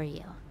assure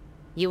you.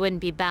 You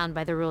wouldn't be bound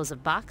by the rules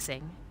of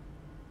boxing.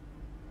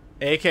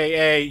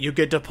 AKA, you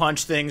get to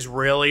punch things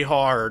really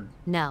hard.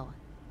 No.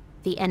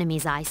 The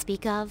enemies I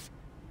speak of,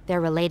 they're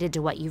related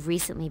to what you've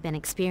recently been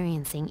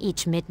experiencing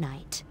each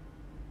midnight.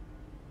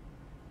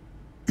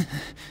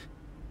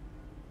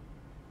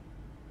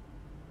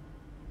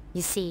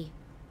 You see,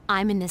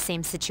 I'm in the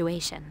same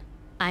situation.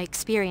 I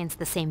experience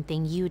the same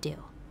thing you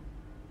do.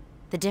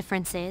 The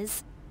difference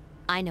is,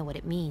 I know what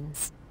it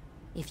means.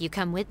 If you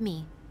come with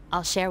me,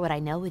 I'll share what I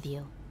know with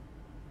you.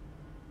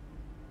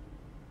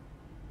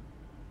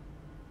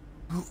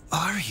 Who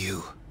are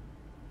you?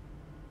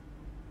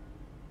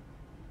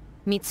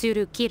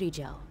 Mitsuru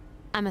Kirijo.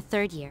 I'm a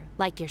third year,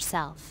 like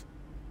yourself.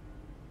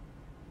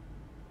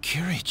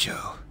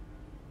 Kirijo.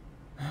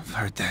 I've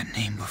heard that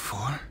name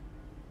before.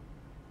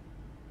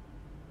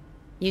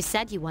 You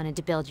said you wanted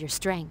to build your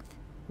strength.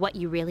 What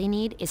you really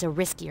need is a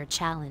riskier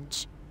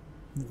challenge.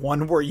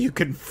 One where you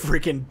can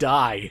freaking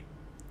die.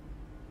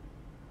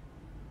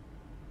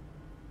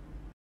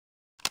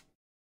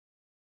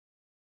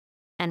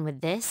 And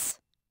with this,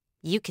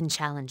 you can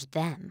challenge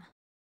them.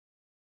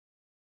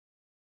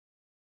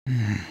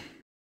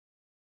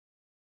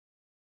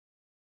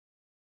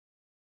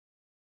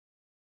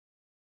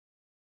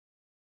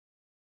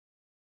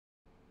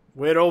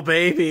 Widow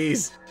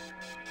babies.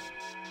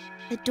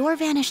 The door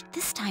vanished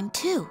this time,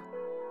 too.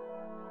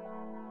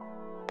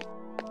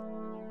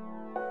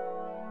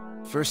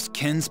 First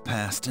Ken's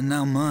past and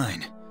now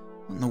mine.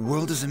 What in the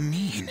world does it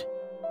mean?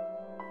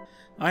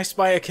 I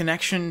spy a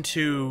connection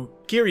to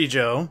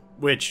Kirijo,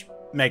 which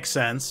makes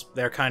sense.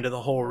 They're kind of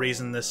the whole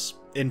reason this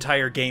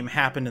entire game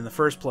happened in the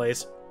first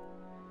place.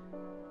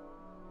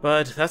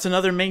 But that's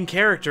another main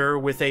character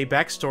with a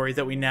backstory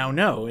that we now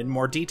know in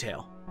more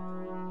detail.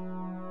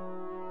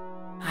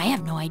 I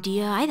have no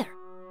idea either.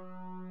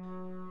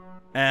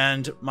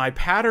 And my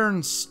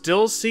pattern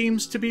still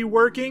seems to be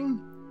working,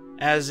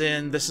 as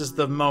in this is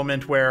the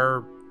moment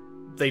where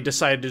they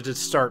decided to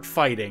start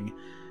fighting.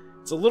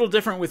 It's a little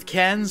different with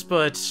Ken's,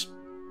 but,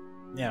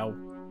 you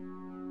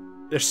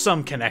know, there's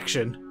some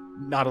connection.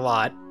 Not a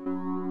lot.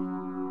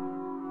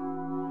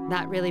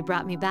 That really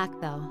brought me back,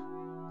 though.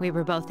 We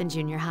were both in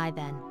junior high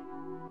then.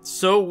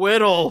 So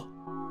Whittle!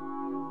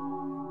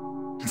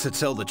 To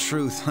tell the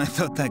truth, I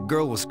thought that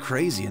girl was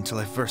crazy until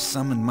I first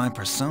summoned my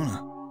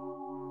persona.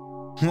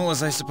 What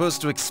was I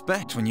supposed to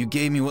expect when you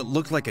gave me what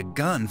looked like a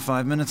gun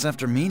 5 minutes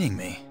after meeting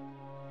me?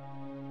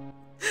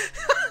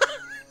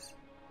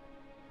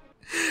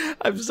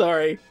 I'm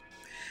sorry.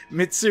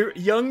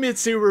 Young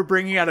Mitsuru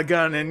bringing out a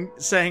gun and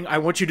saying, I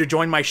want you to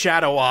join my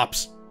shadow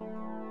ops.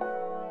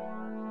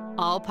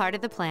 All part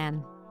of the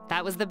plan.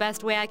 That was the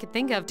best way I could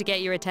think of to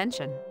get your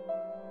attention.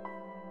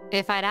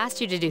 If I'd asked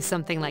you to do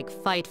something like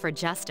fight for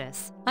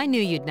justice, I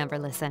knew you'd never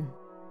listen.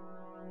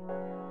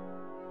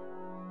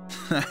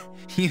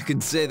 You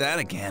can say that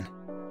again.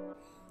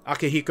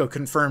 Akihiko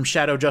confirmed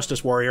Shadow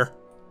Justice Warrior.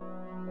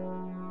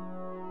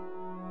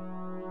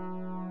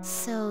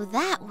 So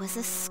that was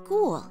a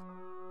school.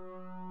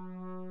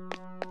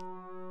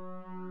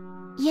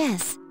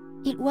 Yes,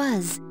 it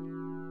was.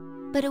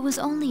 But it was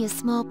only a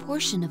small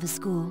portion of a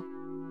school.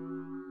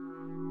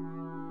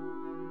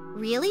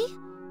 Really?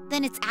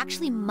 Then it's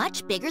actually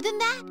much bigger than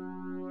that?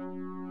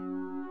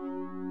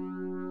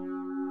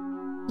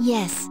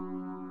 Yes.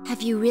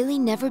 Have you really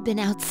never been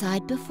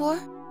outside before?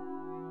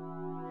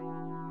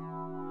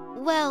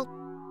 Well,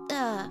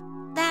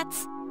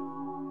 that's...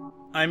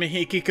 I'm a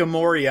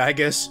hikikomori, I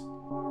guess.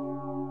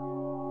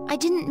 I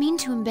didn't mean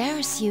to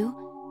embarrass you.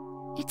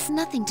 It's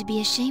nothing to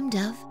be ashamed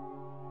of.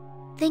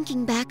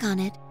 Thinking back on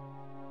it,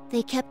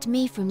 they kept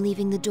me from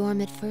leaving the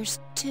dorm at first,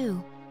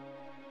 too.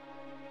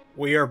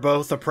 We are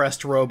both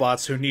oppressed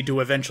robots who need to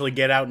eventually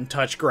get out and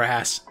touch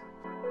grass.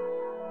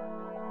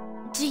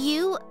 Do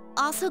you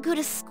also go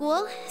to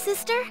school,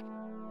 sister?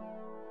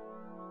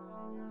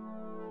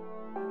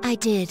 I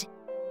did.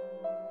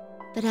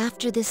 But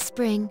after this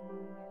spring,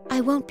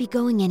 I won't be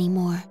going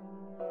anymore.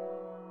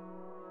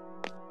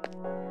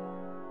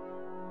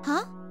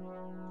 Huh?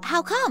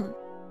 How come?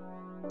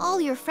 All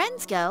your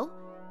friends go.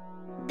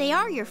 They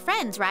are your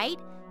friends, right?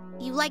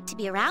 You like to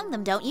be around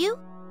them, don't you?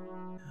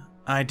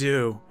 I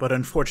do, but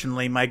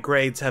unfortunately my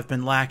grades have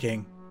been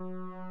lacking.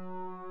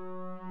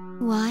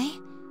 Why?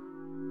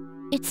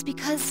 It's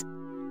because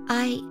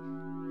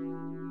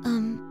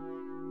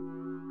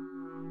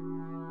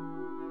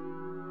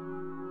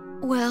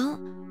Well,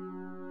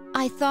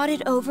 I thought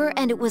it over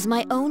and it was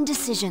my own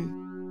decision.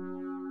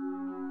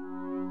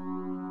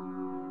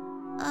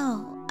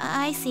 Oh,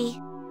 I see.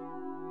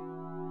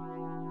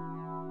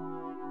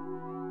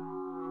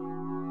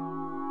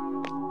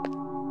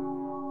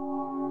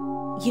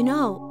 You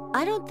know,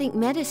 I don't think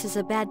Metis is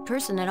a bad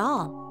person at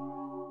all.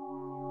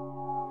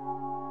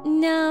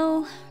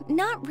 No,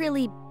 not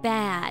really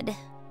bad.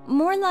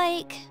 More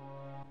like...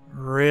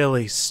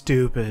 Really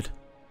stupid.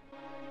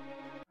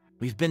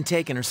 We've been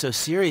taking her so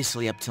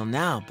seriously up till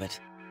now, but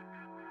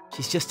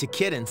she's just a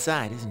kid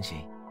inside, isn't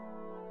she?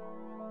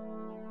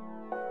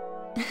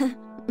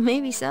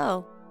 Maybe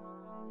so.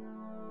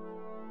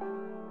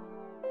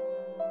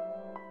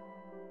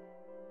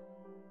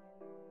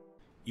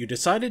 You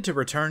decided to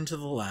return to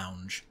the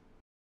lounge.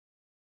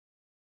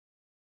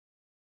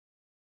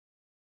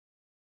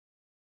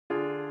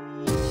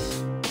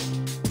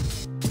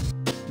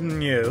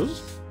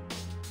 Yes?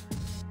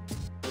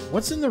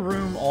 What's in the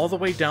room all the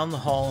way down the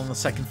hall on the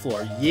second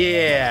floor?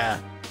 Yeah!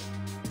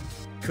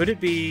 Could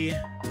it be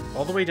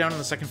all the way down on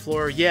the second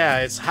floor? Yeah,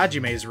 it's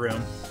Hajime's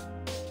room.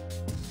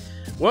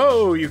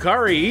 Whoa,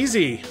 Yukari,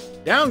 easy!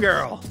 Down,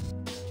 girl!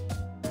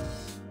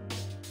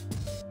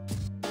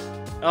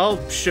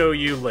 I'll show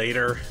you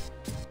later.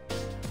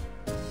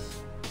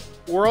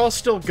 We're all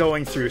still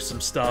going through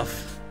some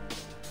stuff.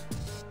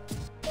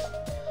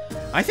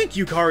 I think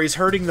Yukari's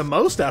hurting the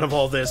most out of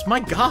all this,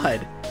 my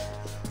god!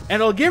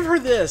 And I'll give her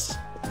this.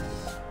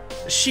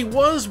 she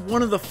was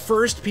one of the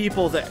first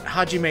people that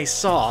Hajime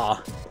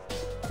saw.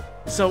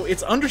 So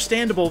it's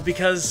understandable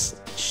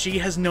because she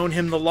has known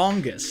him the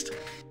longest.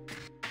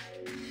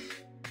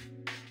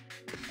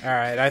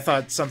 Alright, I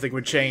thought something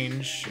would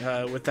change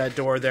with that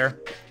door there.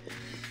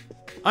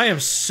 I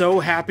am so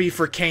happy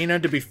for Caina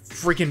to be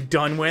freaking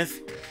done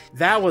with.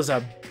 That was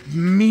a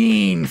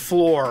mean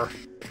floor.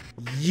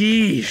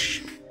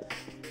 Yeesh.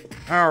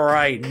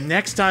 Alright,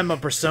 next time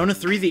on Persona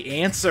 3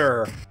 The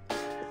Answer.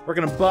 We're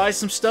gonna buy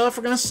some stuff,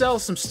 we're gonna sell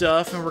some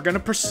stuff, and we're gonna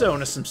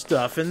Persona some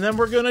stuff, and then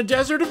we're gonna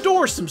Desert of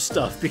Doors some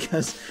stuff,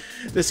 because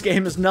this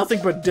game is nothing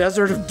but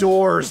Desert of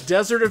Doors,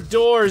 Desert of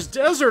Doors,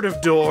 Desert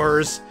of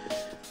Doors,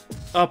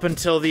 up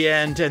until the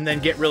end, and then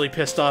get really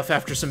pissed off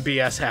after some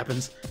BS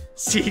happens.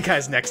 See you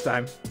guys next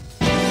time.